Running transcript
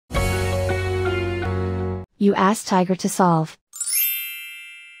You ask Tiger to solve.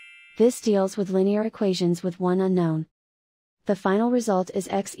 This deals with linear equations with one unknown. The final result is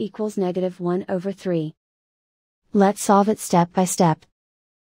x equals -1/3. Let's solve it step by step.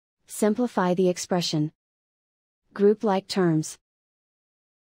 Simplify the expression. Group like terms.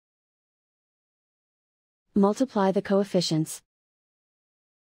 Multiply the coefficients.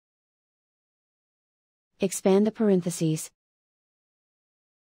 Expand the parentheses.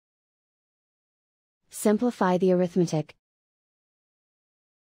 Simplify the arithmetic.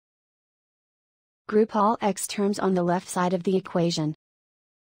 Group all x terms on the left side of the equation.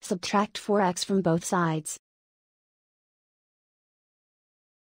 Subtract 4x from both sides.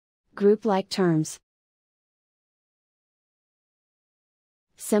 Group like terms.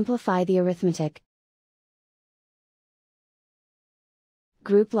 Simplify the arithmetic.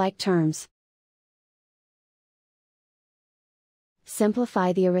 Group like terms.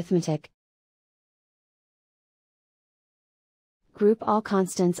 Simplify the arithmetic. Group all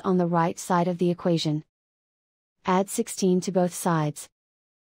constants on the right side of the equation. Add 16 to both sides.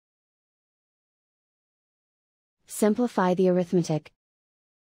 Simplify the arithmetic.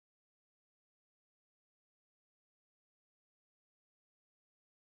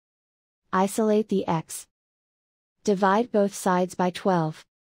 Isolate the x. Divide both sides by 12.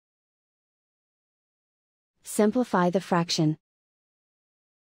 Simplify the fraction.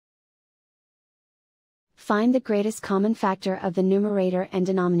 Find the greatest common factor of the numerator and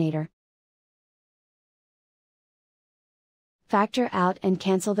denominator. Factor out and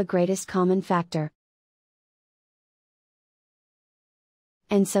cancel the greatest common factor.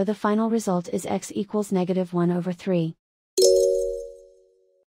 And so the final result is x equals -1/3.